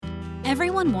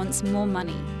Everyone wants more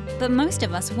money, but most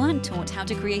of us weren't taught how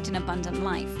to create an abundant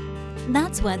life.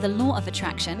 That's where the law of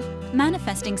attraction,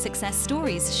 manifesting success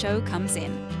stories show comes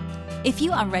in. If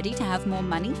you are ready to have more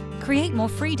money, create more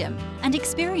freedom, and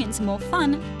experience more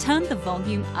fun, turn the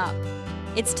volume up.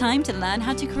 It's time to learn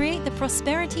how to create the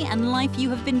prosperity and life you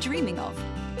have been dreaming of.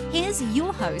 Here's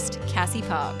your host, Cassie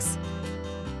Parks.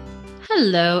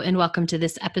 Hello and welcome to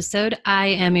this episode. I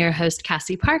am your host,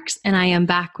 Cassie Parks, and I am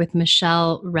back with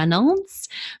Michelle Reynolds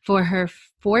for her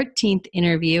 14th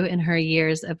interview in her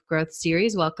Years of Growth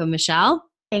series. Welcome, Michelle.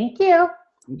 Thank you.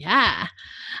 Yeah.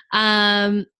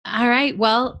 All right.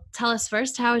 Well, tell us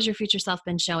first, how has your future self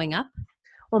been showing up?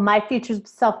 Well, my future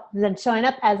self has been showing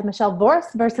up as Michelle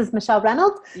Voris versus Michelle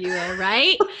Reynolds. You are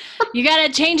right. You got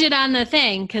to change it on the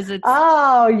thing because it's...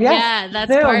 Oh, yes. Yeah,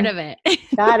 that's Zoom. part of it.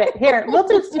 Got it. Here, we'll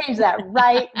just change that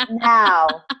right now.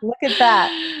 Look at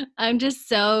that. I'm just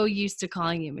so used to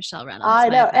calling you Michelle Reynolds. I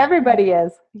know. Everybody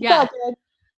is. Yeah. It's all good.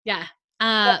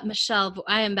 Yeah. Michelle,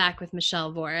 I am back with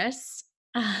Michelle Voris.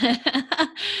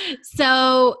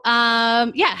 So,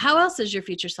 how else has your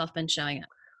future self been showing up?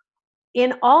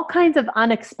 In all kinds of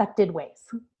unexpected ways.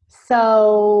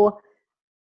 So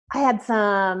I had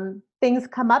some things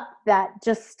come up that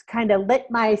just kind of lit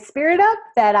my spirit up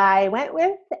that I went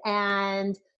with,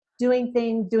 and doing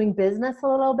business a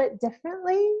little bit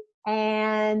differently.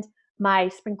 And my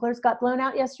sprinklers got blown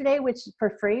out yesterday,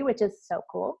 for free, which is so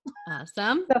cool.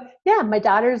 Awesome. So yeah, my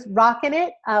daughter's rocking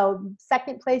it.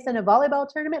 Second place in a volleyball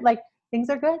tournament. Like, things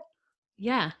are good.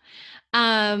 Yeah.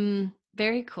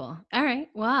 Very cool. All right.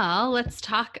 Well, let's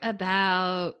talk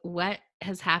about what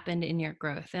has happened in your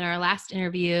growth. In our last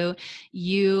interview,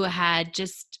 you had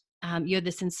you had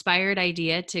this inspired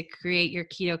idea to create your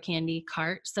keto candy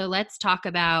cart. So let's talk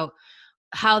about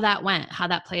how that went, how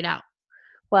that played out.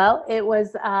 Well, it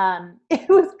was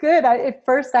good. At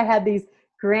first, I had these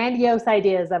grandiose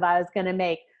ideas of I was going to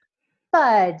make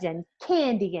fudge and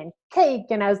candy and cake,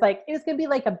 and I was like, it was going to be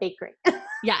like a bakery.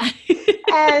 Yeah.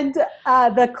 And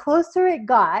the closer it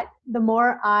got, the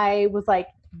more I was like,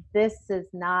 this is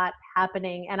not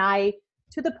happening. And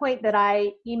to the point that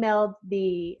I emailed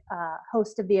the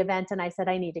host of the event and I said,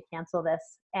 I need to cancel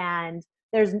this. And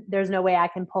there's no way I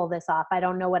can pull this off. I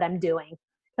don't know what I'm doing,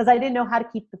 because I didn't know how to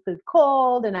keep the food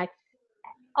cold and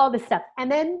all this stuff.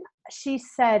 And then she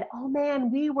said, oh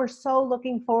man, we were so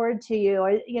looking forward to you.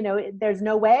 Or, there's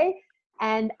no way.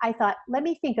 And I thought, let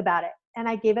me think about it. And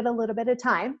I gave it a little bit of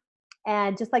time,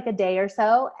 and just like a day or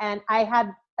so. And I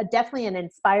had definitely an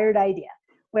inspired idea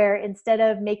where instead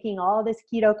of making all this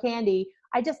keto candy,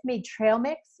 I just made trail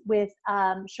mix with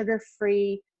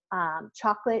sugar-free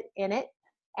chocolate in it.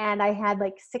 And I had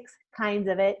like 6 kinds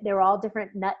of it. They were all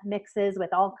different nut mixes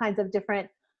with all kinds of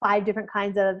 5 different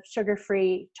kinds of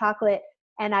sugar-free chocolate.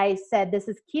 And I said, this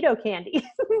is keto candy.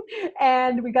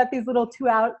 And we got these little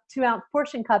 2-ounce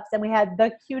portion cups, and we had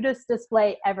the cutest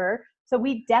display ever. So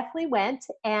we definitely went,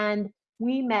 and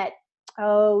we met,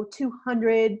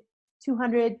 200,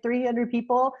 300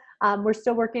 people. We're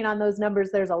still working on those numbers.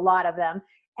 There's a lot of them.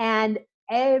 And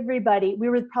everybody, we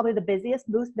were probably the busiest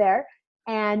booth there.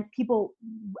 And people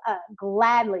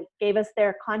gladly gave us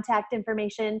their contact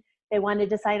information. They wanted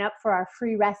to sign up for our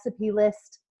free recipe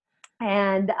list.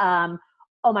 And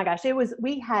oh my gosh,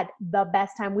 we had the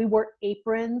best time. We wore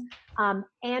aprons.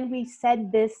 And we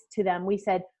said this to them. We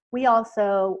said, we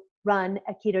also run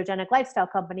a ketogenic lifestyle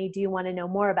company. Do you want to know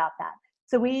more about that?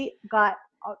 So we got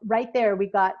right there.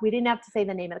 We didn't have to say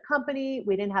the name of the company.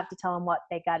 We didn't have to tell them what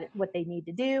they need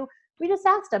to do. We just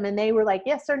asked them, and they were like,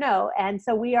 yes or no. And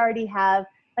so we already have,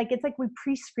 it's like we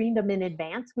pre-screened them in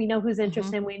advance. We know who's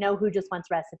interested. Mm-hmm. We know who just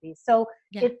wants recipes. So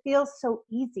It feels so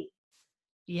easy.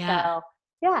 Yeah. So,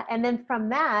 yeah. And then from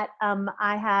that,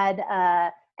 I had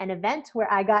an event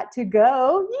where I got to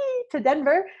go to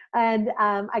Denver, and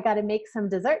I got to make some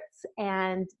desserts,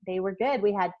 and they were good.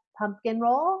 We had pumpkin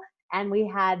roll and we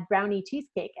had brownie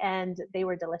cheesecake, and they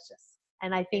were delicious.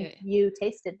 And I think you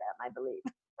tasted them, I believe.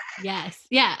 Yes.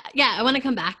 Yeah. Yeah. I want to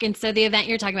come back. And so the event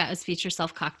you're talking about is Future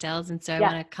Self Cocktails. And so I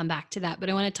want to come back to that, but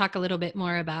I want to talk a little bit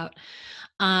more about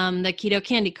the keto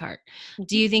candy cart.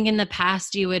 Do you think in the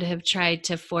past you would have tried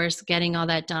to force getting all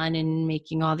that done and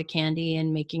making all the candy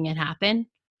and making it happen?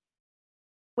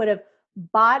 Would have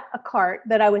bought a cart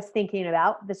that I was thinking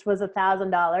about. This was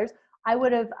 $1,000. I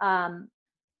would have,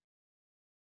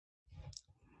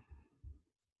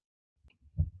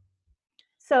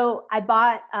 so I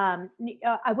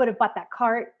would have bought that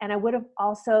cart, and I would have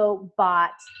also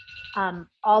bought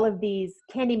all of these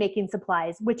candy making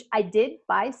supplies, which I did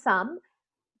buy some,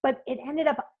 but it ended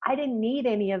up, I didn't need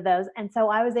any of those. And so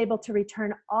I was able to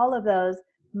return all of those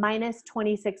minus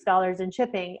 $26 in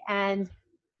shipping. And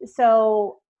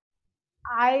so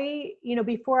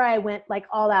before I went like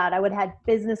all out, I would have had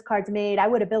business cards made. I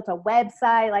would have built a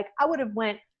website. Like I would have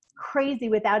went crazy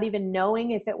without even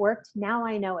knowing if it worked. Now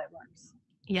I know it works.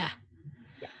 Yeah.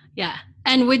 Yeah. Yeah.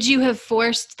 And would you have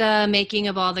forced the making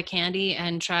of all the candy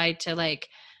and tried to like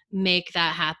make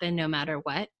that happen no matter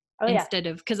what? Oh yeah. Instead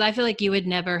of, because I feel like you would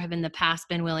never have in the past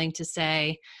been willing to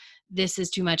say, this is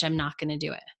too much, I'm not going to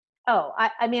do it. Oh,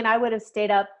 I mean, I would have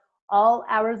stayed up all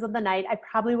hours of the night. I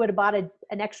probably would have bought an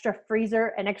extra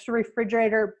freezer, an extra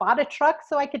refrigerator, bought a truck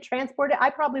so I could transport it. I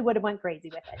probably would have went crazy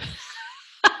with it.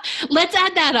 Let's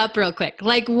add that up real quick.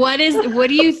 Like, what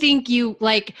do you think you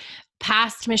like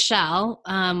past Michelle,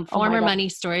 former money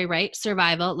story, right?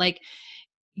 Survival, like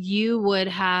you would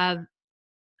have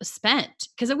spent,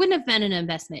 because it wouldn't have been an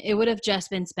investment. It would have just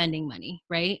been spending money,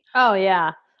 right? Oh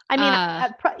yeah. I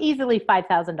mean, easily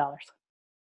 $5,000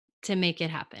 to make it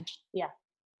happen. Yeah.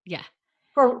 Yeah.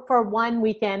 For one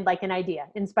weekend, like an idea,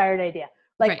 inspired idea.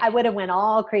 Like right. I would have went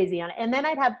all crazy on it. And then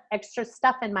I'd have extra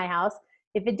stuff in my house.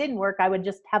 If it didn't work, I would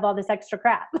just have all this extra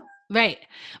crap. Right.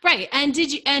 Right. And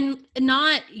and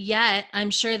not yet, I'm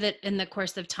sure that in the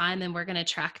course of time, and we're going to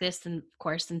track this and of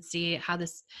course, and see how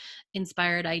this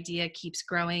inspired idea keeps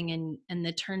growing and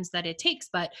the turns that it takes.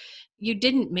 But you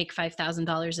didn't make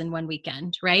 $5,000 in one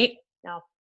weekend, right? No,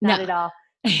 not at all.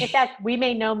 In fact, we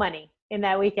made no money in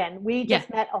that weekend. We just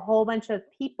met a whole bunch of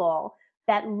people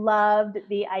that loved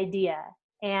the idea.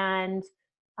 And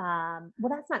well,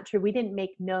 that's not true. We didn't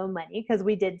make no money because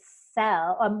we did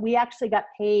sell. We actually got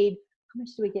paid. How much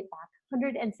do we get back?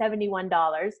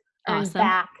 $171 earned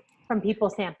back from people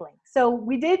sampling. So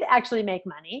we did actually make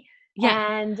money.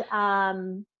 Yeah. And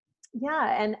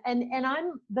and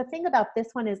the thing about this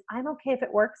one is I'm okay if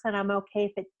it works and I'm okay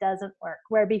if it doesn't work.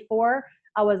 Where before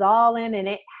I was all in and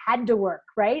it had to work,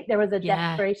 right? There was a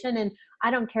desperation and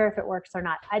I don't care if it works or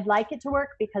not. I'd like it to work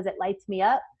because it lights me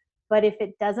up. But if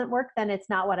it doesn't work, then it's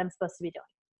not what I'm supposed to be doing.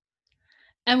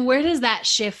 And where does that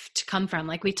shift come from?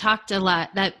 Like we talked a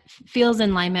lot, that feels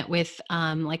in alignment with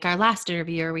like our last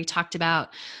interview, we talked about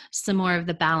some more of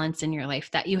the balance in your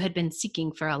life that you had been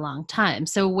seeking for a long time.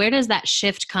 So where does that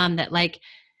shift come that like,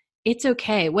 it's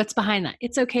okay? What's behind that?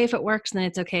 It's okay if it works, and then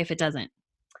it's okay if it doesn't.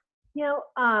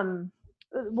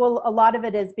 Well, a lot of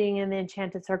it is being in the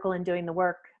enchanted circle and doing the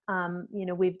work.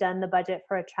 We've done the budget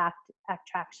for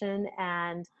attraction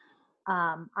and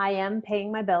I am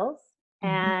paying my bills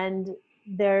and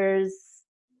there's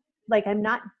like, I'm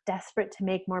not desperate to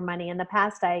make more money. In the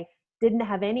past, I didn't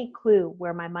have any clue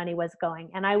where my money was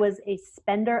going. And I was a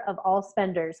spender of all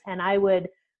spenders. And I would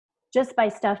just buy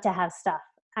stuff to have stuff.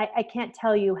 I can't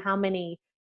tell you how many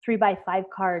 3x5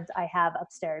 cards I have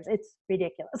upstairs. It's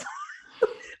ridiculous.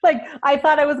 Like I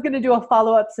thought I was going to do a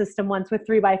follow-up system once with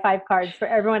 3x5 cards for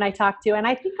everyone I talked to. And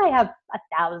I think I have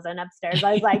 1,000 upstairs.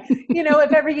 I was like,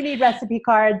 if ever you need recipe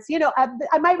cards,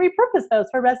 I might repurpose those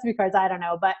for recipe cards. I don't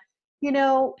know. But,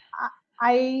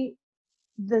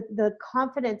 the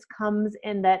confidence comes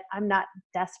in that I'm not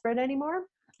desperate anymore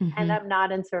and I'm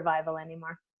not in survival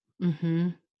anymore. Mm-hmm.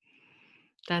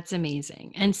 That's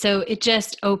amazing. And so it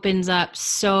just opens up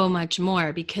so much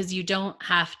more because you don't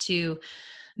have to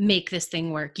make this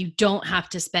thing work. You don't have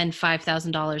to spend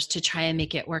 $5,000 to try and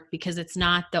make it work because it's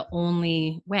not the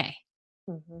only way.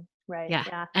 Mm-hmm. Right.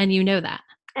 Yeah. And you know that.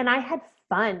 And I had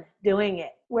fun doing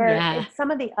it. Where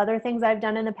some of the other things I've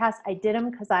done in the past, I did them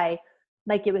because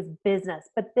it was business.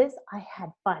 But this, I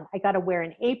had fun. I got to wear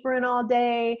an apron all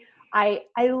day. I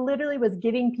literally was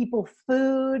giving people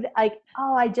food.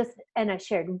 And I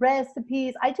shared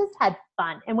recipes. I just had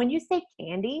fun. And when you say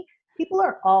candy, people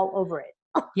are all over it.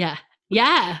 Yeah.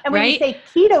 Yeah. And when you say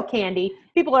keto candy,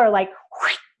 people are like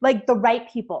the right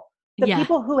people. The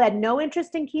people who had no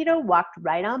interest in keto walked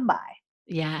right on by.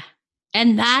 Yeah.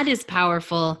 And that is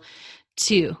powerful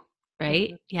too, right?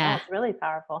 Mm-hmm. Yeah. It's really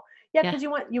powerful. Yeah. Because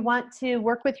you want to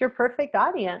work with your perfect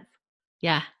audience.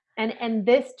 Yeah. And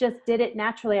this just did it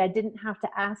naturally. I didn't have to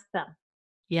ask them.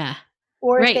 Yeah.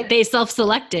 Or they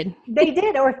self-selected. They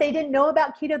did. Or if they didn't know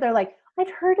about keto, they're like, I've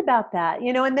heard about that,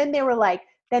 and then they were like,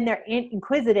 then they're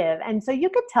inquisitive. And so you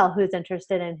could tell who's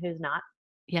interested and who's not.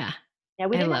 Yeah. Yeah.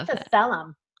 We didn't have to sell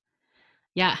them.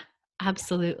 Yeah,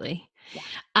 absolutely.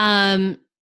 Yeah.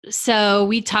 So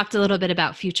we talked a little bit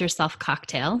about Future Self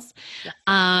cocktails.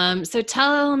 Yes. So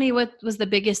tell me, what was the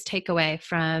biggest takeaway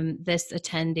from this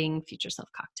attending Future Self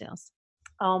cocktails?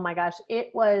 Oh my gosh.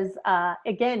 It was,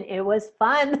 again, it was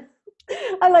fun.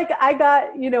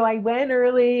 I went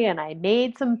early and I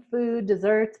made some food,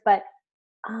 desserts, but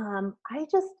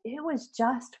it was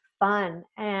just fun.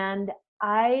 And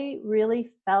I really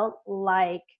felt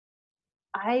like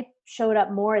I showed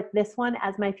up more at this one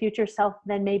as my future self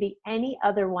than maybe any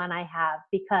other one I have,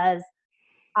 because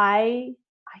I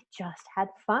just had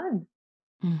fun.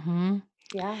 Mm-hmm.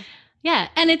 Yeah. Yeah.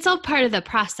 And it's all part of the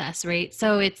process, right?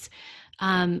 So it's,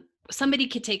 somebody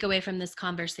could take away from this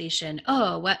conversation,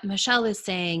 oh, what Michelle is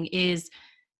saying is,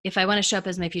 if I want to show up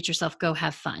as my future self, go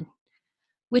have fun,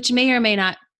 which may or may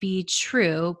not be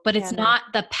true, but it's Yeah, no. not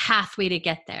the pathway to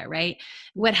get there, right?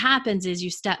 What happens is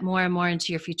you step more and more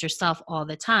into your future self all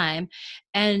the time,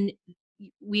 and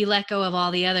we let go of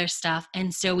all the other stuff.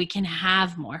 And so we can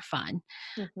have more fun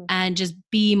Mhm. and just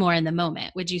be more in the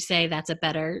moment. Would you say that's a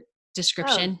better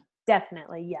description? Oh,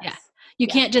 definitely. Yes. Yeah. You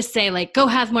Yes. can't just say like, go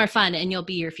have more fun and you'll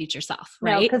be your future self,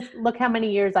 No, right? because look how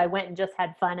many years I went and just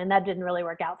had fun, and that didn't really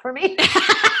work out for me.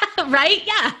 Right?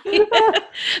 Yeah.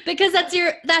 Because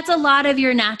that's a lot of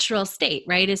your natural state,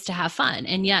 right? Is to have fun.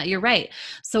 And yeah, you're right.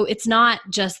 So it's not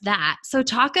just that. So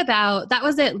talk about, that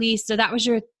was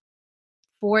your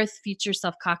fourth future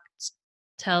self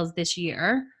cocktails this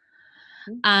year.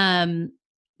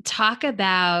 Talk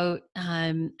about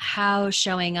how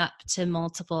showing up to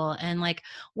multiple, and like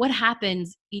what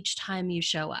happens each time you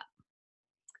show up.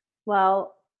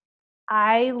 Well,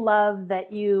 I love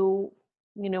that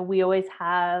we always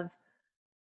have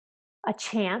a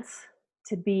chance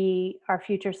to be our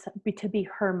to be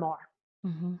her more.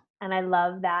 Mm-hmm. And I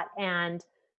love that. And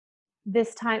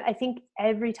this time, I think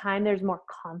every time there's more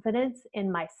confidence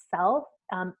in myself,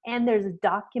 and there's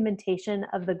documentation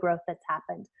of the growth that's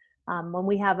happened. When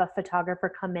we have a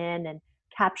photographer come in and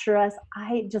capture us,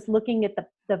 I just looking at the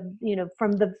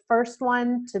from the first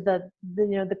one to the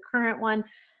current one,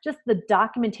 just the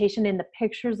documentation in the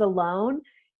pictures alone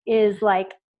is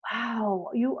like, wow,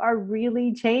 you are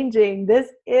really changing. This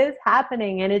is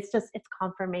happening. And it's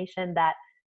confirmation that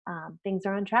things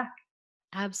are on track.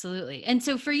 Absolutely. And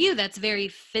so for you, that's very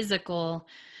physical.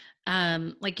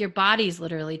 Like your body's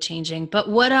literally changing, but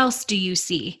what else do you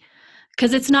see?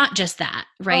 Because it's not just that,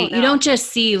 right? Oh, You no. don't just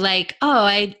see like, oh,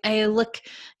 I look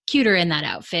cuter in that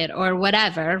outfit or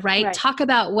whatever, right? Talk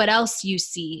about what else you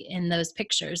see in those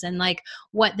pictures and like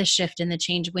what the shift and the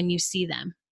change when you see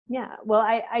them. Yeah. Well,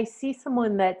 I see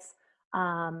someone that's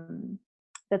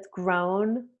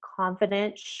grown,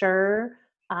 confident, sure,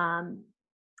 um,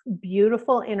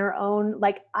 beautiful in her own.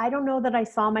 Like, I don't know that I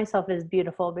saw myself as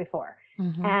beautiful before.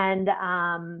 Mm-hmm.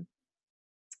 And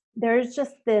there's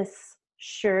just this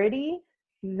surety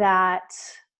that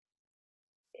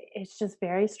it's just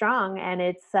very strong, and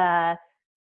it's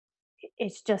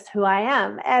just who I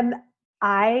am. And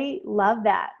I love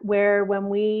that. Where when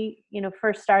we,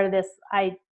 first started this,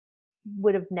 I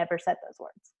would have never said those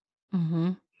words.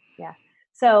 Mm-hmm. Yeah.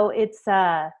 So it's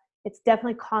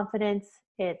definitely confidence.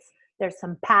 There's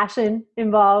some passion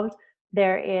involved.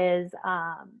 There is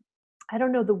I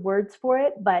don't know the words for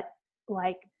it, but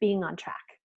like being on track.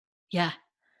 Yeah.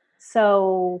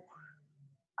 So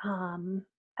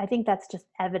I think that's just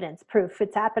evidence, proof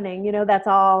it's happening. That's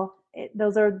all.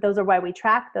 Those are why we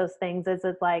track those things. Is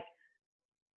it's like,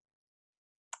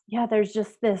 yeah, there's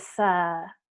just this.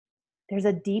 There's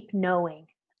a deep knowing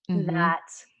that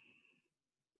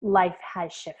life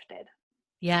has shifted.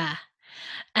 Yeah.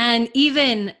 And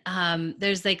even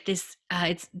there's like this,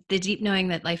 it's the deep knowing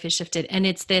that life has shifted. And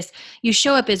it's this, you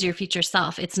show up as your future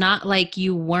self. It's not like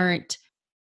you weren't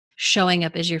showing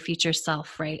up as your future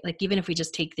self, right? Like even if we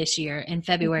just take this year in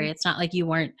February, it's not like you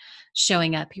weren't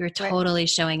showing up. You were totally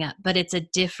showing up, but it's a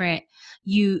different,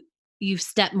 you've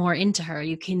stepped more into her.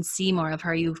 You can see more of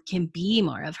her. You can be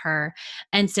more of her.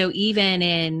 And so even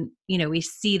in, we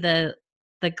see the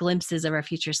glimpses of our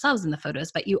future selves in the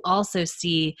photos, but you also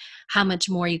see how much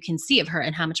more you can see of her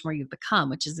and how much more you've become,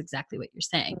 which is exactly what you're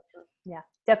saying. Yeah,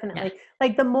 definitely. Yeah.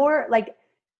 Like the more like,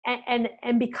 and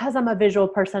because I'm a visual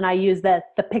person, I use the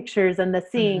pictures and the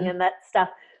seeing and that stuff.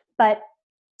 But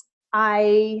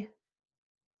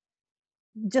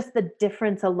just the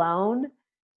difference alone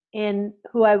in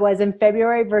who I was in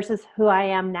February versus who I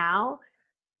am now,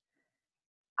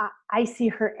 I see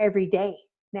her every day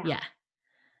now. Yeah.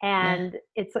 And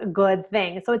it's a good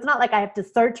thing. So it's not like I have to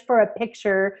search for a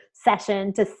picture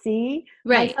session to see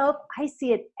myself. I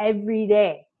see it every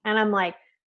day. And I'm like,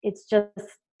 it's just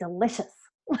delicious.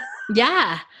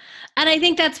 Yeah. And I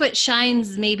think that's what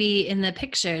shines maybe in the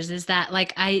pictures is that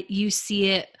like you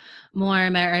see it more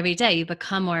and more every day. You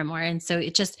become more and more. And so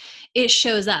it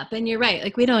shows up. And you're right.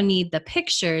 Like we don't need the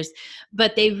pictures,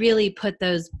 but they really put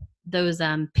those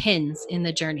pins in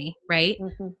the journey, right?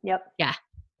 Mm-hmm. Yep. Yeah.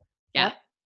 Yeah. Yep.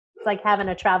 It's like having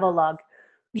a travel log.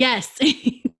 Yes.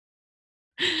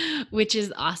 Which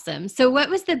is awesome. So what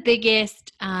was the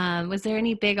biggest, was there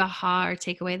any big aha or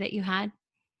takeaway that you had?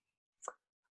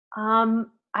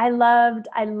 I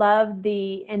loved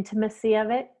the intimacy of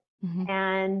it. Mhm.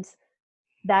 And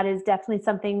that is definitely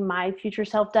something my future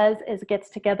self does, is gets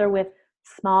together with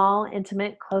small,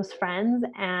 intimate, close friends,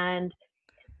 and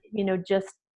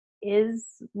just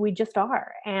we just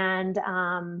are. And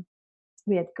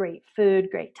we had great food,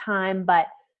 great time. But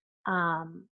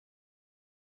um,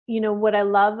 what I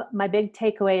love, my big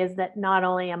takeaway is that not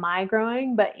only am I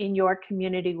growing, but in your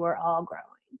community, we're all growing.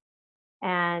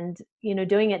 And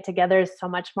doing it together is so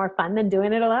much more fun than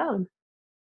doing it alone.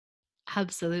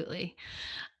 Absolutely.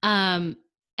 Um,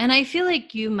 and I feel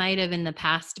like you might have in the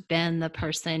past been the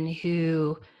person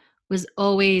who was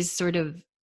always sort of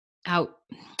out,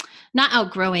 not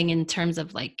outgrowing in terms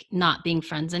of like not being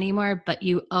friends anymore, but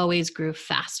you always grew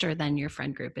faster than your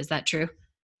friend group. Is that true?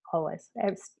 Always,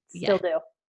 Yeah. still do.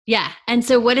 Yeah. And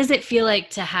so what does it feel like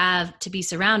to have to be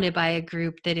surrounded by a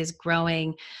group that is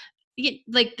growing?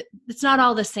 Like it's not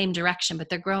all the same direction, but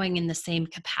they're growing in the same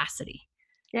capacity.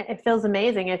 Yeah, it feels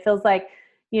amazing. It feels like,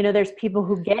 there's people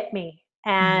who get me.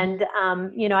 Mhm.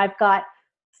 And, I've got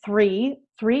three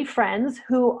friends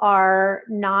who are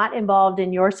not involved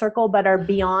in your circle, but are Mhm.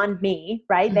 beyond me,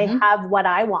 right? They Mhm. have what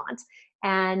I want.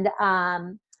 And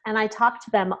I talk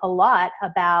to them a lot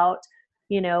about,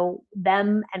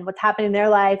 them and what's happening in their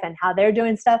life and how they're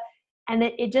doing stuff. And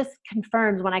it just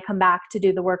confirms, when I come back to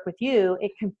do the work with you,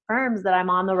 it confirms that I'm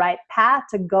on the right path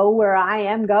to go where I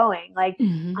am going. Like,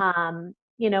 Mhm.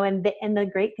 and the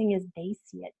great thing is they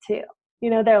see it too.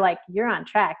 They're like, you're on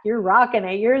track, you're rocking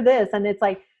it, you're this. And it's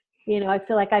like, I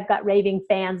feel like I've got raving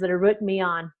fans that are rooting me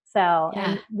on. So,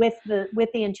 Yeah. and with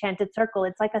the Enchanted Circle,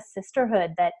 it's like a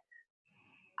sisterhood that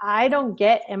I don't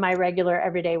get in my regular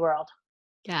everyday world.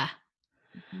 Yeah.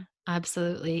 Mhm.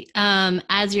 Absolutely.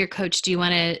 As your coach, do you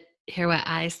want to hear what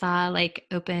I saw like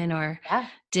open or Yeah.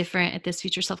 different at this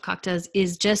Future Self Cocktails?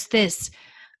 Is just this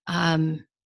um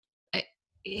I-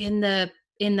 in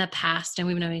the past, and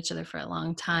we've known each other for a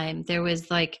long time, there was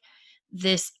like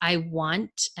this I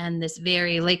want, and this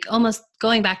very like almost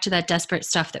going back to that desperate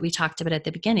stuff that we talked about at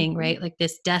the beginning, Mhm. right? Like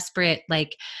this desperate,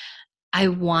 like I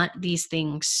want these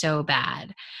things so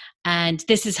bad. And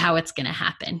this is how it's going to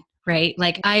happen, right?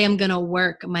 Like I am going to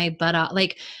work my butt off.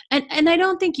 Like, and I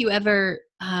don't think you ever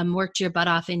worked your butt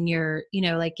off in your,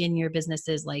 like in your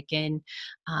businesses, like in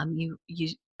you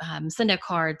send out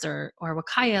cards or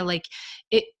Wakaya, like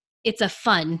it, it's a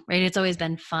fun, right? It's always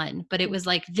been fun, but it was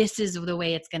like, this is the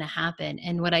way it's going to happen.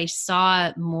 And what I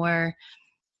saw more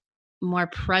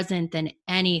present than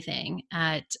anything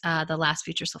at the last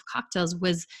Future Self Cocktails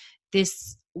was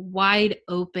this wide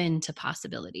open to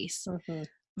possibilities, Mhm.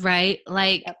 right?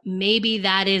 Like Yep. maybe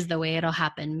that is the way it'll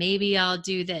happen. Maybe I'll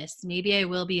do this. Maybe I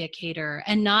will be a caterer,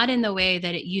 and not in the way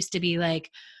that it used to be like,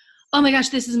 oh my gosh,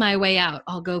 this is my way out.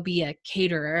 I'll go be a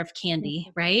caterer of candy,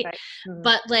 Mhm. right? Right. Mhm.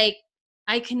 But like,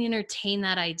 I can entertain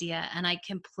that idea and I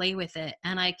can play with it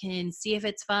and I can see if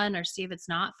it's fun or see if it's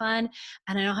not fun,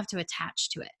 and I don't have to attach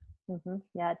to it. Mhm.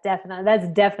 Yeah, definitely. That's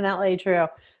definitely true.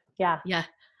 Yeah. Yeah.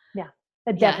 Yeah.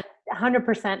 Yeah. Definitely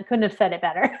 100% couldn't have said it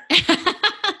better.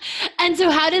 And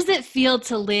so how does it feel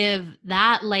to live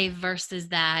that life versus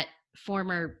that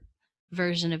former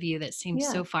version of you that seems Yeah.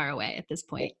 so far away at this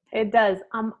point? It does.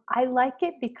 I like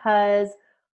it because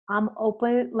I'm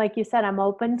open, like you said, I'm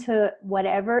open to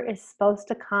whatever is supposed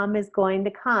to come is going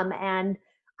to come. And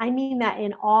I mean that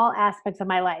in all aspects of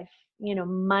my life,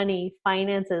 money,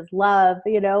 finances, love,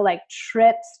 like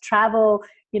trips, travel,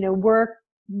 work,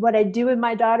 what I do with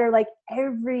my daughter, like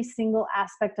every single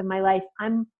aspect of my life.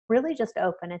 I'm really just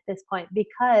open at this point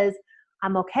because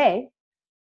I'm okay.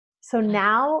 So Yeah.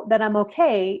 now that I'm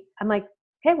okay, I'm like,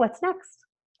 okay, what's next?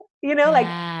 Like,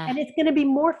 Yeah. and it's going to be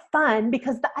more fun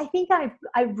because I think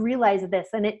I've realized this,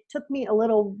 and it took me a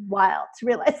little while to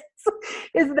realize this,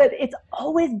 is that it's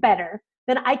always better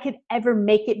than I could ever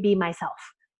make it be myself.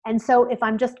 And so if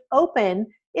I'm just open,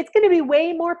 it's going to be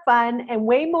way more fun and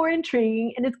way more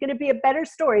intriguing, and it's going to be a better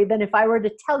story than if I were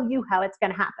to tell you how it's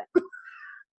going to happen.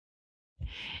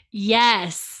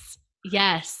 Yes.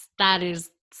 Yes. That is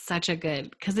such a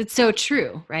good, because it's so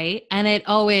true, right? And it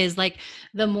always like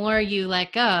the more you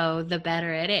let go, the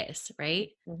better it is, right?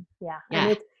 Yeah,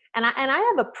 and Yeah.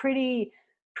 I have a pretty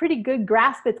good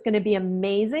grasp. It's going to be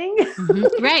amazing.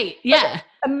 Right. But Yeah.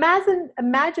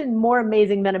 imagine more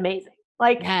amazing than amazing.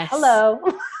 Like, Yes. hello.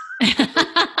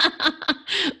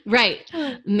 Right.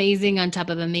 Amazing on top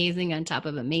of amazing on top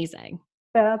of amazing.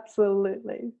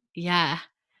 Absolutely. Yeah.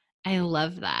 I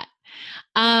love that.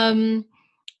 Um,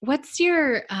 what's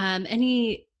your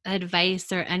any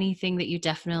advice or anything that you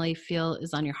definitely feel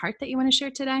is on your heart that you want to share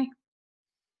today?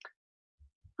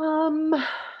 Um,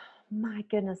 my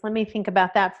goodness, let me think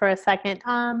about that for a second.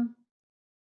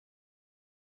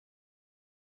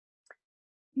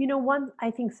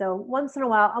 I think so. Once in a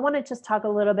while, I want to just talk a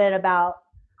little bit about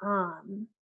um,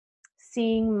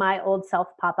 seeing my old self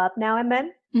pop up now and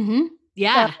then. Mm-hmm. So,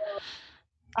 Yeah.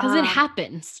 Because it um,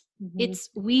 happens. mhm.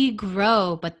 We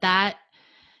grow, but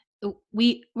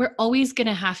we're always going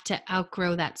to have to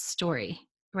outgrow that story,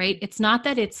 right? It's not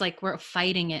that it's like we're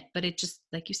fighting it, but it just,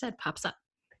 like you said, pops up.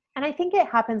 And I think it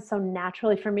happens so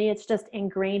naturally for me. It's just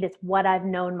ingrained. It's what I've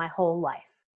known my whole life.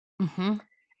 Mm-hmm.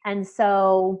 And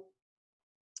so,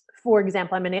 for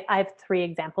example, I have three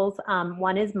examples.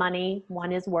 One is money,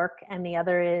 one is work, and the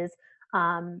other is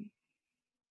um,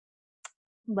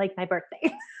 like my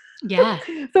birthday. Yeah.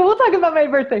 So we'll talk about my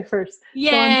birthday first. So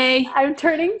Yay. I'm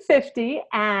turning 50,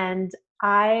 and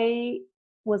I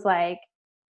was like,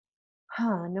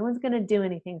 no one's going to do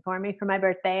anything for me for my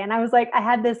birthday. And I was like, I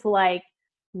had this like,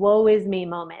 woe is me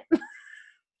moment.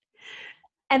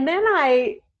 And then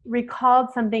I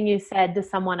recalled something you said to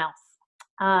someone else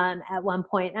at one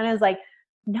point, and I was like,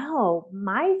 no,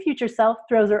 my future self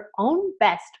throws her own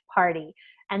best party.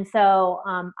 And so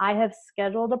I have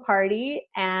scheduled a party,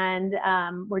 and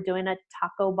we're doing a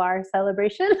taco bar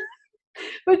celebration,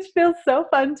 which feels so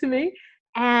fun to me.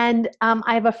 And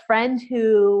I have a friend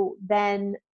who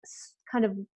then kind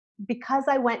of, because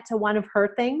I went to one of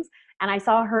her things and I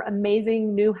saw her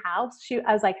amazing new house,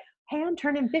 I was like, hey, I'm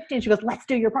turning 50. And she goes, let's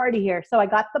do your party here. So I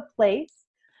got the place.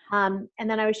 And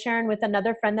then I was sharing with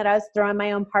another friend that I was throwing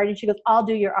my own party. And she goes, I'll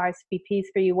do your RSVPs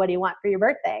for you. What do you want for your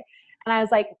birthday? And I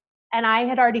was like, and I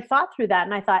had already thought through that.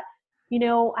 And I thought,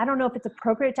 I don't know if it's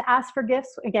appropriate to ask for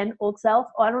gifts. Again, old self.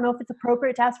 Oh, I don't know if it's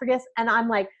appropriate to ask for gifts. And I'm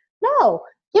like, no,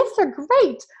 gifts are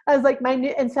great. I was like,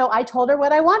 and so I told her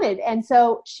what I wanted. And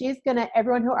so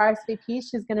everyone who RSVPs,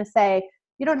 she's going to say,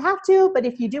 you don't have to, but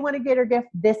if you do want to get her gift,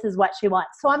 this is what she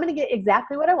wants. So I'm going to get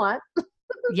exactly what I want.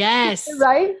 Yes.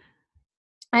 Right.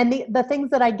 And the things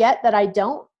that I get that I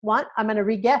don't want, I'm going to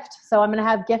re-gift. So I'm going to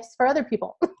have gifts for other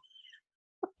people.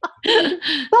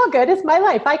 It's all good. It's my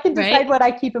life. I can decide Right? what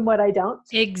I keep and what I don't.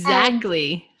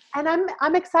 Exactly. And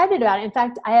I'm excited about it. In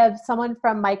fact, I have someone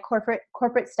from my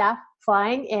corporate staff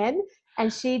flying in,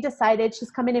 and she decided she's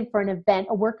coming in for an event,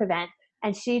 a work event,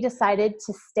 and she decided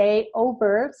to stay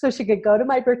over so she could go to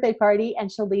my birthday party,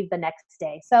 and she'll leave the next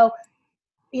day. So,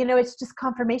 it's just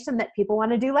confirmation that people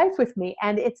want to do life with me.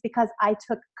 And it's because I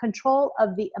took control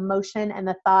of the emotion and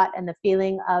the thought and the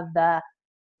feeling of the,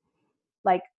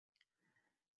 like,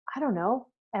 I don't know,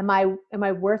 am I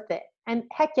worth it? And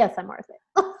heck yes, I'm worth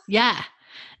it. Yeah.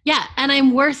 Yeah. And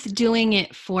I'm worth doing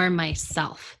it for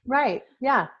myself. Right.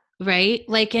 Yeah. Right.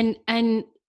 Like, and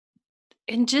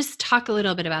just talk a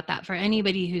little bit about that for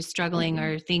anybody who's struggling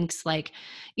or thinks like,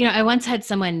 I once had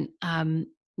someone,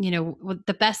 with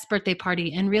the best birthday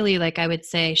party, and really, like, I would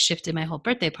say shifted my whole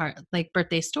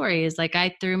birthday story is like,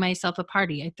 I threw myself a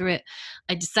party.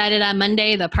 I decided on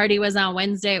Monday, the party was on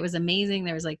Wednesday. It was amazing.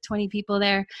 There was like 20 people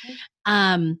there.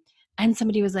 And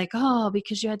somebody was like, oh,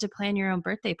 because you had to plan your own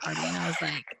birthday party. And I was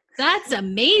like, that's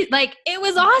amazing. Like, it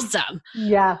was awesome.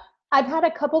 Yeah. I've had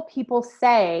a couple people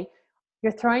say,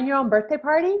 you're throwing your own birthday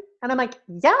party? And I'm like,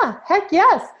 yeah, heck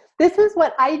yes. This is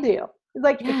what I do. It's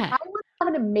like, if I want to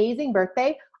have an amazing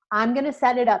birthday, I'm going to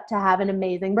set it up to have an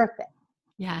amazing birthday.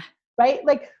 Yeah. Right?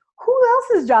 Like, who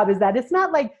else's job is that? It's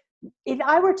not like if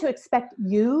I were to expect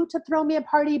you to throw me a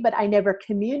party, but I never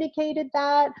communicated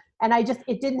that, and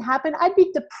it didn't happen, I'd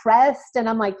be depressed. And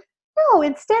I'm like, no,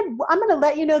 instead, I'm going to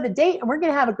let you know the date, and we're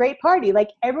going to have a great party. Like,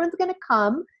 everyone's going to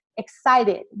come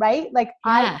excited, right? Like,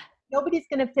 nobody's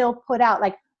going to feel put out.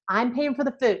 Like, I'm paying for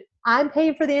the food. I'm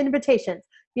paying for the invitations.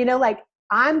 Like,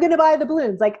 I'm going to buy the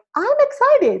balloons. Like, I'm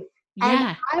excited. Yeah.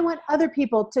 And I want other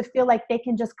people to feel like they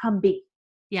can just come be.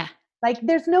 Yeah. Like,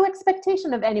 there's no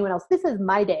expectation of anyone else. This is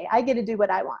my day. I get to do what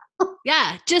I want.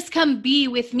 Yeah. Just come be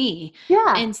with me.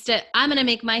 Yeah. Instead, I'm going to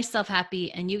make myself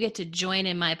happy, and you get to join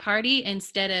in my party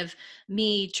instead of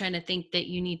me trying to think that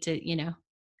you need to, give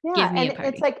me a party.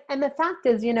 It's like, and the fact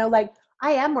is, like,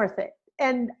 I am worth it.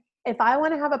 And if I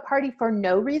want to have a party for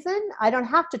no reason, I don't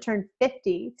have to turn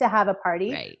 50 to have a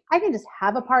party. Right. I can just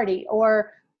have a party.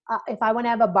 Or if I want to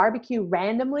have a barbecue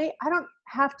randomly, I don't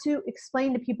have to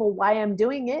explain to people why I'm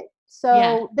doing it.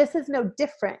 So this is no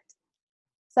different.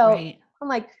 So I'm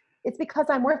like, it's because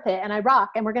I'm worth it, and I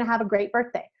rock, and we're going to have a great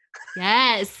birthday.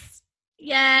 Yes.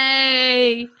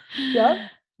 Yay. Yep.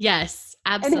 Yes,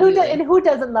 absolutely. And who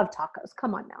doesn't love tacos?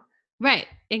 Come on now. Right.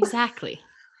 Exactly.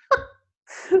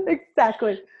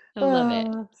 Exactly. I love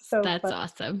it. So that's fun.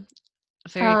 Awesome.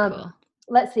 Very cool.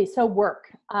 Let's see. So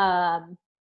work.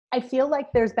 I feel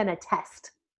like there's been a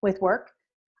test with work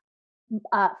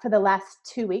for the last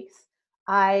 2 weeks.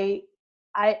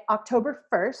 October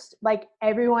 1st, like,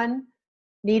 everyone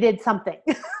needed something.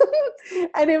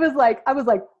 And it was like, I was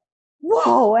like,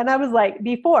 whoa. And I was like,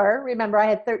 before, remember, I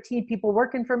had 13 people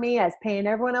working for me. I was paying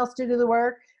everyone else to do the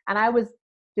work, and I was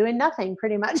doing nothing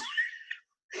pretty much.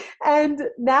 And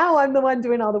now I'm the one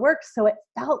doing all the work. So it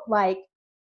felt like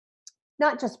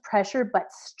not just pressure,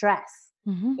 but stress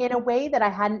in a way that I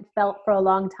hadn't felt for a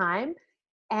long time.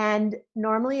 And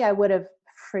normally I would have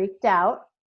freaked out,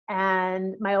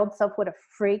 and my old self would have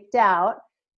freaked out.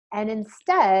 And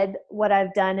instead, what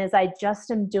I've done is I just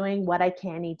am doing what I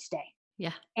can each day.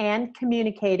 Yeah. And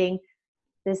communicating,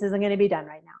 this isn't going to be done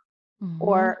right now.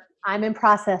 Or I'm in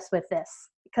process with this.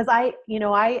 Because I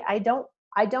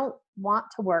don't want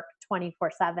to work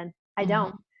 24/7. I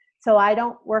don't. So I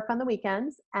don't work on the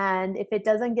weekends. And if it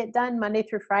doesn't get done Monday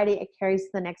through Friday, it carries to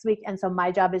the next week. And so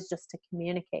my job is just to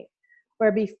communicate.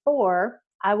 Where before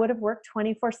I would have worked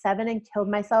 24/7 and killed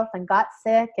myself and got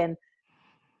sick. And,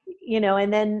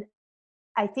 and then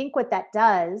I think what that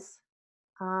does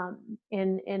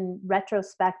in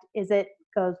retrospect is it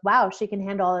goes, wow, she can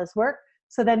handle all this work.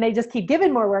 So then they just keep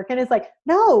giving more work. And it's like,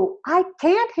 no, I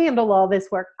can't handle all this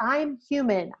work. I'm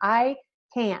human. I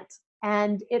can't.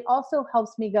 And it also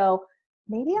helps me go,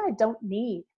 maybe I don't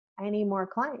need any more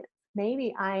clients.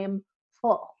 Maybe I am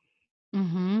full.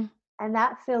 And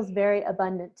that feels very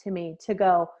abundant to me to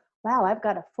go, wow, I've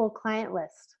got a full client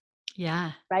list.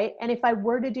 Yeah. Right. And if I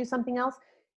were to do something else,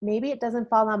 maybe it doesn't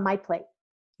fall on my plate.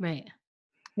 Right.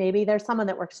 Maybe there's someone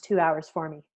that works 2 hours for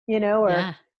me,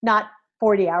 or not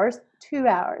 40 hours, 2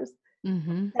 hours.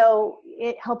 So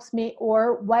it helps me.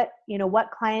 Or what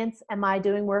clients am I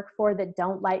doing work for that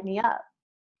don't light me up?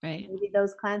 Right. Maybe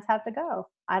those clients have to go.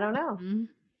 I don't know.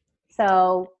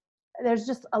 So there's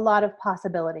just a lot of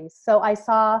possibilities. So I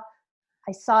saw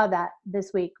that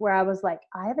this week where I was like,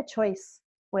 I have a choice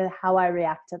with how I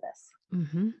react to this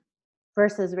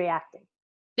versus reacting.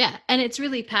 Yeah. And it's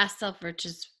really past self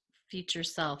versus future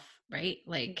self, right?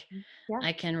 Like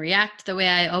I can react the way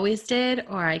I always did,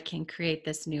 or I can create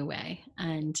this new way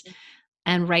and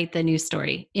write the new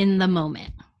story in the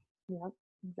moment. Yep,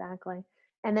 exactly.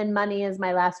 And then money is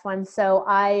my last one. So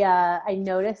I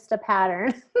noticed a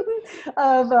pattern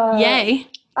of yay.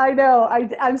 I know.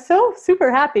 I'm so super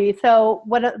happy. So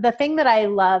the thing that I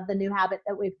love, the new habit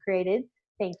that we've created,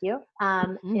 thank you,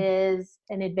 is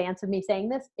in advance of me saying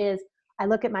this, is I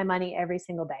look at my money every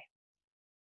single day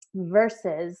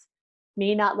versus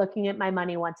me not looking at my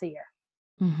money once a year.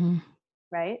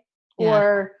 Right? Yeah.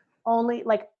 Or only,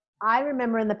 like, I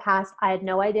remember in the past, I had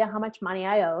no idea how much money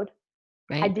I owed.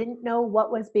 Right. I didn't know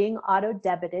what was being auto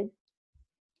debited.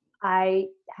 I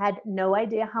had no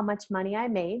idea how much money I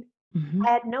made.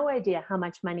 I had no idea how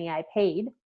much money I paid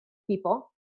people.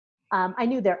 I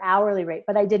knew their hourly rate,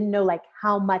 but I didn't know like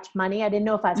how much money. I didn't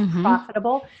know if I was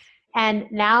profitable. And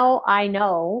now I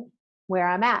know where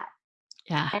I'm at.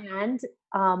 Yeah. And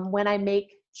when I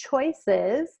make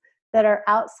choices that are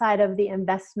outside of the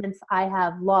investments I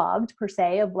have logged per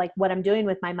se of like what I'm doing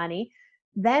with my money,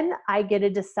 then I get to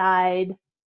decide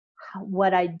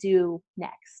what I do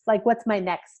next. Like what's my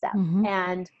next step?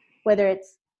 And whether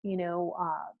it's,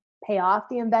 pay off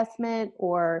the investment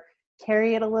or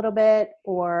carry it a little bit,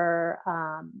 or,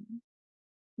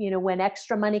 when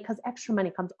extra money, because extra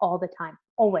money comes all the time,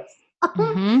 always.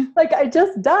 Like it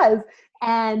just does.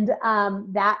 And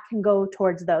that can go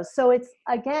towards those. So it's,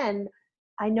 again,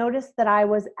 I noticed that I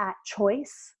was at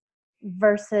choice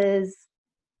versus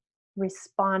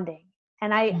responding.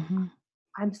 And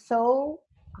I'm so,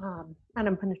 and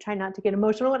I'm going to try not to get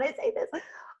emotional when I say this,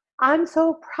 I'm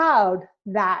so proud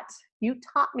that you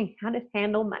taught me how to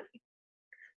handle money,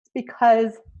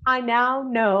 because I now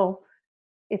know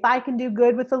if I can do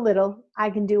good with a little,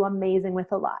 I can do amazing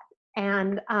with a lot.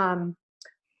 And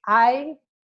I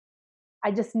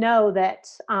just know that,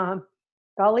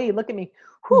 golly, look at me.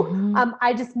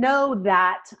 I just know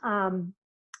that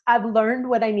I've learned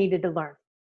what I needed to learn.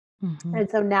 And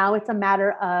so now it's a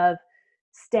matter of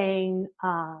staying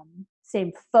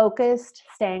focused,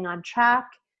 staying on track.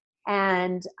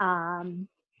 And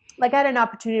like I had an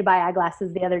opportunity to buy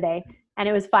eyeglasses the other day, and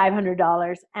it was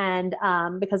 $500. And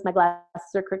because my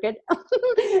glasses are crooked,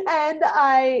 and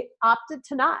I opted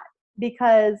to not,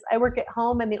 because I work at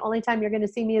home and the only time you're going to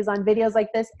see me is on videos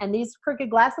like this, and these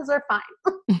crooked glasses are fine.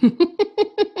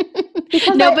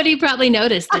 Nobody probably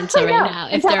noticed until right now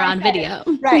if they're on video.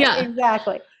 Right, yeah.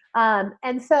 Exactly.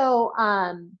 And so,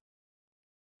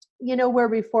 where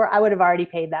before I would have already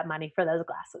paid that money for those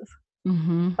glasses,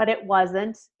 but it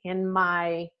wasn't in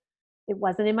my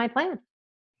plan.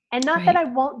 And not that I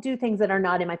won't do things that are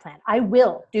not in my plan. I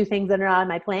will do things that are not in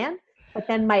my plan, but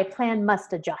then my plan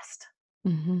must adjust.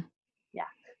 Yeah.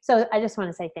 So I just want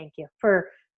to say thank you for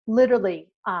literally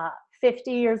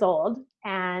 50 years old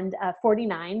and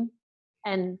 49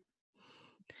 and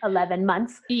 11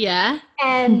 months. Yeah.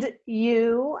 And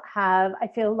you have, I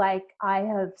feel like I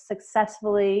have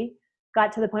successfully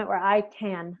got to the point where I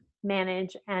can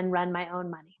manage and run my own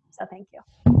money. So thank you.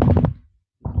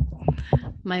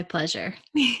 My pleasure.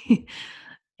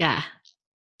 Yeah.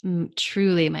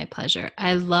 Truly my pleasure.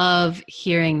 I love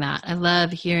hearing that. I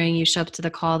love hearing you show up to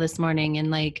the call this morning and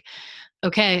like,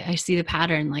 okay, I see the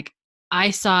pattern. Like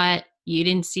I saw it, you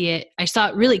didn't see it. I saw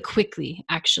it really quickly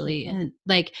actually. And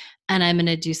like, and I'm going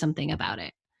to do something about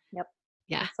it. Yep.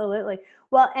 Yeah. Absolutely.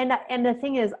 Well, and the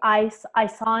thing is, I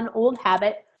saw an old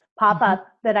habit pop up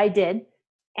that I did,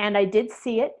 and I did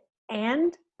see it.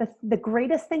 And the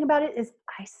greatest thing about it is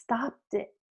I stopped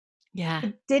it. Yeah.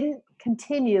 It didn't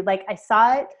continue. Like I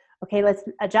saw it. Okay, let's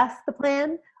adjust the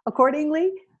plan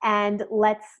accordingly and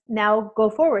let's now go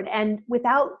forward. And if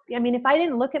I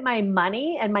didn't look at my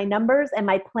money and my numbers and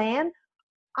my plan,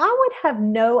 I would have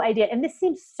no idea. And this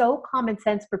seems so common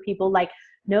sense for people, like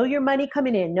know your money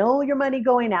coming in, know your money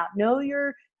going out, know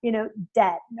your,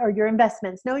 debt or your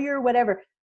investments, know your whatever.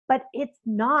 But it's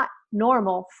not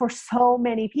normal for so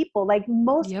many people. Like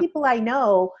most people I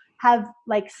know have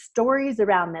like stories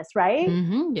around this, right?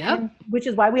 And which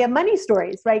is why we have money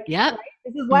stories, right? Yep. Right?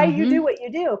 This is why you do what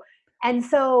you do. And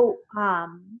so,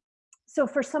 so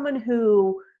for someone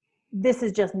who this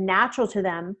is just natural to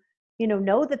them,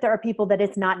 know that there are people that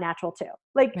it's not natural to.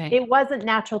 Like it wasn't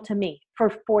natural to me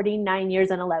for 49 years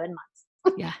and 11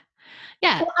 months. Yeah.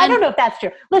 Yeah. Well, I don't know if that's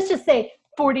true. Let's just say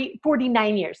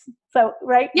 49 years. So,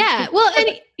 right? Yeah. Well,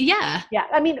 yeah. Yeah.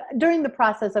 I mean, during the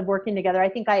process of working together, I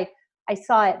think I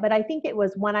saw it, but I think it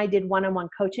was when I did one-on-one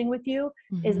coaching with you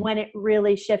is when it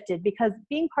really shifted, because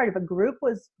being part of a group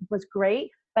was great,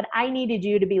 but I needed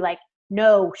you to be like,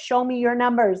 no, show me your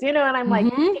numbers, and I'm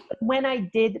like, when I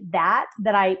did that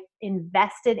I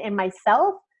invested in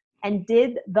myself and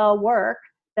did the work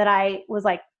that I was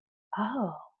like,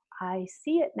 oh, I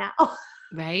see it now.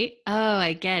 Right. Oh,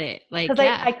 I get it. Like, because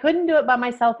I couldn't do it by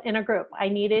myself in a group. I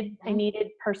needed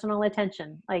personal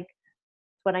attention. Like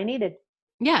what I needed.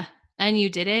 Yeah. And you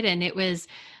did it. And it was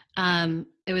one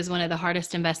of the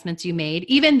hardest investments you made,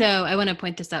 even though I want to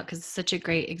point this out because it's such a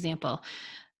great example.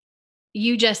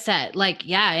 You just said like,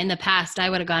 yeah, in the past I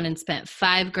would have gone and spent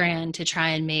 $5,000 to try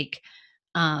and make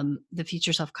the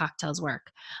Future Self cocktails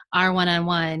work. Our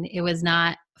one-on-one, it was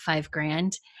not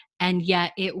 $5,000. And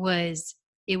yet it was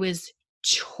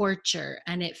torture.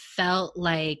 And it felt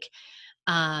like,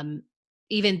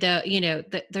 even though,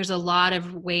 there's a lot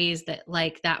of ways that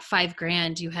like that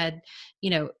 $5,000 you had,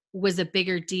 was a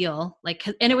bigger deal. Like,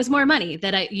 and it was more money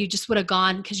that you just would have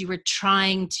gone because you were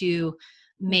trying to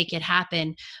make it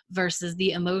happen versus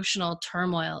the emotional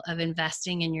turmoil of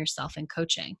investing in yourself and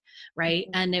coaching. Right.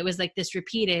 And it was like this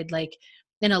repeated, like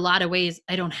in a lot of ways,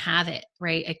 I don't have it.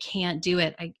 Right. I can't do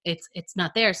it. It's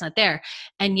not there. It's not there.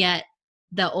 And yet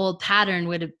the old pattern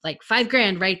would have like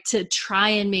 $5,000, right, to try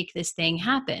and make this thing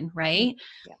happen, right?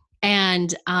 Yeah.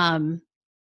 And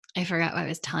I forgot why I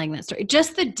was telling that story.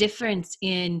 Just the difference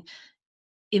in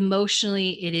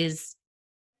emotionally,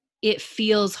 it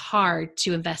feels hard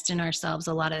to invest in ourselves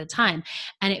a lot of the time,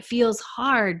 and it feels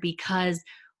hard because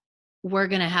we're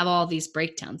going to have all these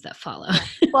breakdowns that follow.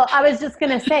 Well, I was just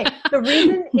going to say, the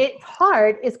reason it's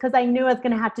hard is because I knew I was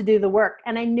going to have to do the work,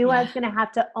 and I knew I was going to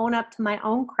have to own up to my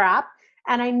own crap.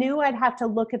 And I knew I'd have to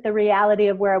look at the reality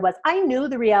of where I was. I knew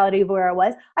the reality of where I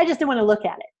was. I just didn't want to look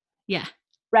at it. Yeah.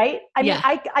 Right? I mean,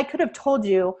 I could have told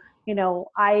you,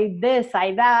 I this,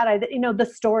 I that, the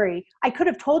story. I could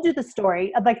have told you the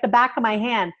story of like the back of my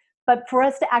hand. But for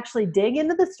us to actually dig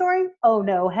into the story, oh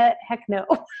no, heck no.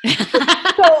 So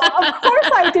of course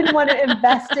I didn't want to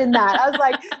invest in that. I was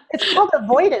like, it's called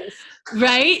avoidance.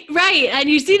 Right. And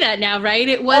you see that now, right?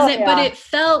 It wasn't, but it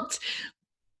felt,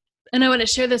 and I want to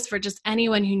share this for just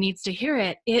anyone who needs to hear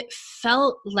it. It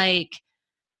felt like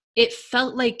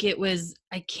it was,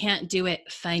 I can't do it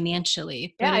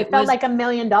financially. But it felt like $1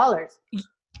 million.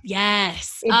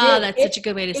 Yes. That's such a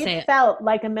good way to say it. It felt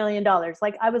like $1 million.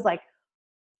 Like I was like,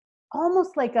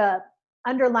 almost like a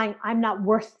underlying, I'm not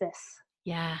worth this.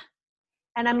 Yeah.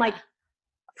 And I'm like,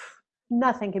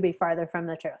 nothing could be farther from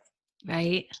the truth.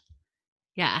 Right.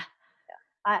 Yeah.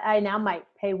 I now might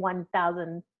pay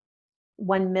 1.5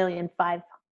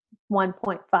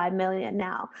 million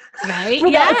now. Right.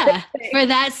 For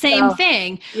that same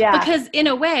thing. Yeah. Because in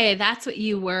a way, that's what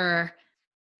you were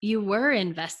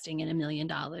investing in $1 million.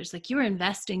 Like you were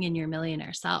investing in your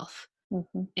millionaire self.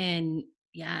 And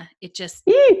Yeah. It just,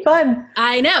 Fun.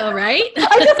 I know, right?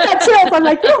 I just got chills. I'm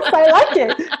like, yes, I like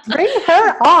it. Bring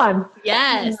her on.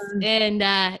 Yes. And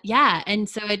and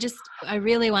so I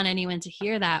really want anyone to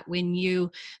hear that when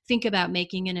you think about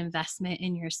making an investment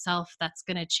in yourself that's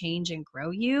going to change and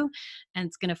grow you, and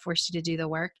it's going to force you to do the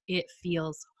work, it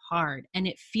feels hard and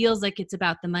it feels like it's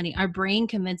about the money. Our brain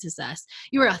convinces us.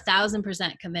 You were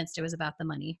 1,000% convinced it was about the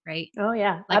money, right? Oh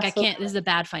yeah. Like absolutely. I can't, this is a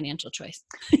bad financial choice.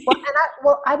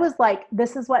 I was like,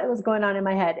 this is what was going on in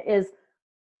my head is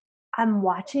I'm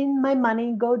watching my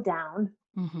money go down.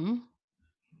 Mm-hmm.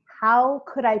 How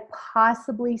could I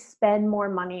possibly spend more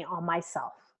money on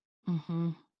myself? Mm-hmm.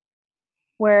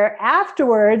 Where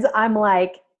afterwards I'm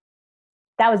like,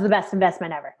 that was the best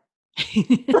investment ever.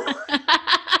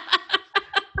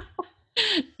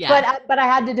 Yeah. But I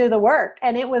had to do the work,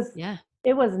 and it was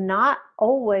not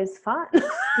always fun,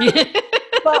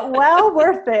 but well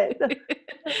worth it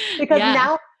because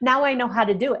now I know how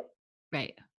to do it.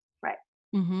 Right.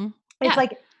 Mm-hmm.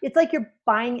 It's like you're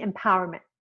buying empowerment.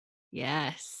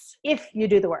 Yes. If you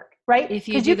do the work, right? If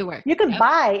you do the work, you can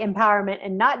buy empowerment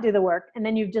and not do the work, and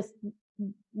then you've just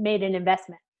made an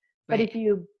investment. But if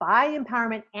you buy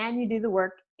empowerment and you do the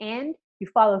work and you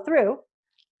follow through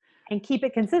and keep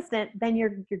it consistent, then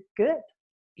you're good.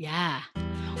 Yeah.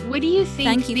 What do you think?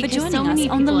 Thank you for joining us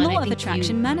on the Law of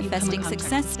Attraction Manifesting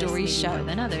Success Stories show.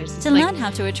 To learn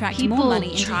how to attract more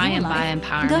money into your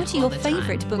life, go to your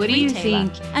favorite book retailer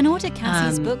and order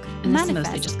Cassie's book,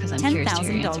 Manifest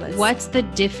 $10,000. What's the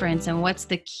difference and what's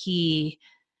the key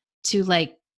to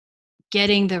like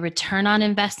getting the return on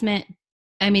investment?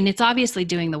 I mean, it's obviously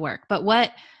doing the work, but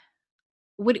what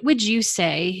would you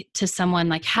say to someone,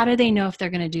 like, how do they know if they're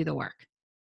going to do the work?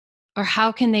 Or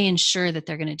how can they ensure that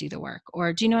they're going to do the work?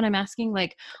 Or do you know what I'm asking?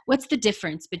 Like, what's the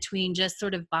difference between just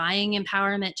sort of buying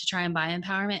empowerment to try and buy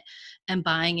empowerment and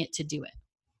buying it to do it?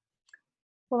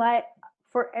 Well,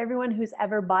 for everyone who's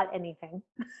ever bought anything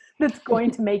that's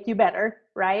going to make you better,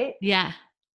 right? Yeah.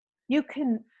 You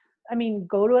can,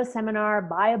 go to a seminar,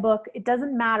 buy a book. It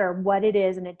doesn't matter what it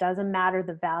is, and it doesn't matter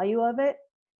the value of it.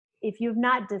 If you've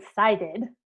not decided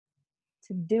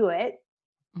to do it,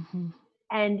 mm-hmm.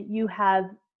 and you have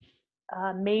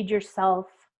made yourself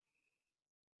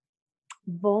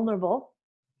vulnerable,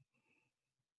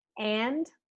 and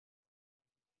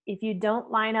if you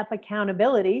don't line up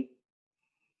accountability,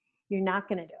 you're not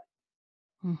going to do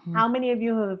it. Mm-hmm. How many of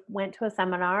you have went to a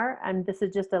seminar, and this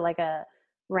is just a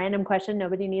random question,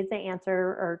 nobody needs to answer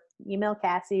or email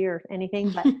Cassie or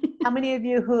anything, but how many of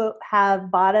you who have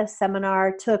bought a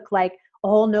seminar, took like a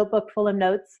whole notebook full of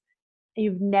notes, and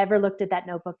you've never looked at that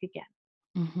notebook again?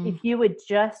 Mm-hmm. If you would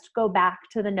just go back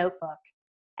to the notebook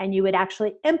and you would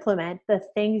actually implement the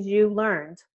things you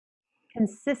learned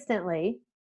consistently,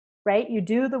 right? You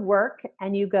do the work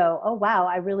and you go, oh, wow,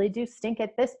 I really do stink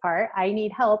at this part. I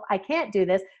need help. I can't do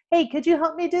this. Hey, could you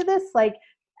help me do this? Like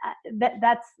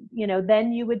that's,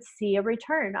 then you would see a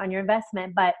return on your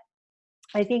investment. But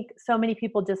I think so many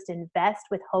people just invest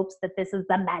with hopes that this is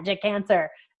the magic answer.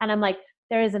 And I'm like,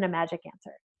 there isn't a magic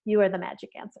answer. You are the magic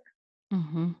answer.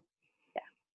 Mm-hmm.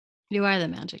 You are the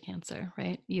magic answer,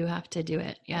 right? You have to do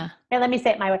it. Yeah. And let me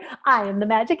say it my way. I am the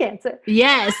magic answer.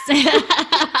 Yes.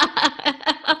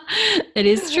 It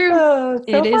is true. Oh,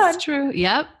 so it fun. is true.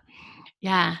 Yep.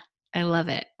 Yeah. I love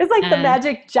it. It's like the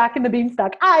magic Jack and the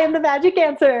Beanstalk. I am the magic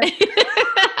answer.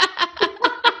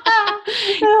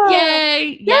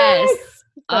 Yay. Yes.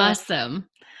 Awesome.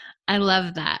 I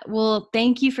love that. Well,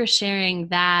 thank you for sharing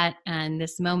that and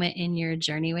this moment in your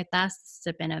journey with us. This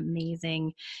has been an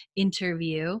amazing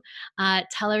interview.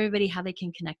 Tell everybody how they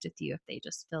can connect with you if they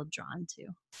just feel drawn to.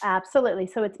 Absolutely.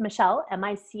 So it's Michele,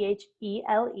 Michele,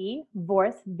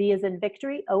 Voris, V as in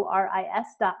victory,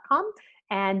 ORIS.com.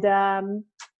 And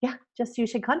just you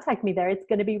should contact me there. It's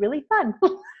going to be really fun.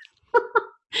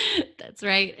 That's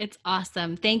right. It's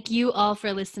awesome. Thank you all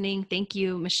for listening. Thank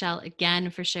you, Michele, again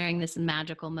for sharing this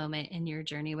magical moment in your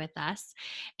journey with us.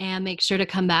 And make sure to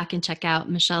come back and check out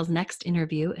Michele's next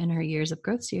interview in her Years of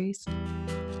Growth series.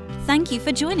 Thank you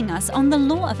for joining us on the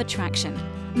Law of Attraction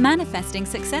Manifesting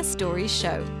Success Stories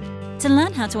show. To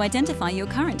learn how to identify your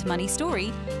current money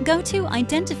story, go to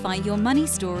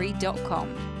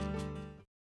identifyyourmoneystory.com.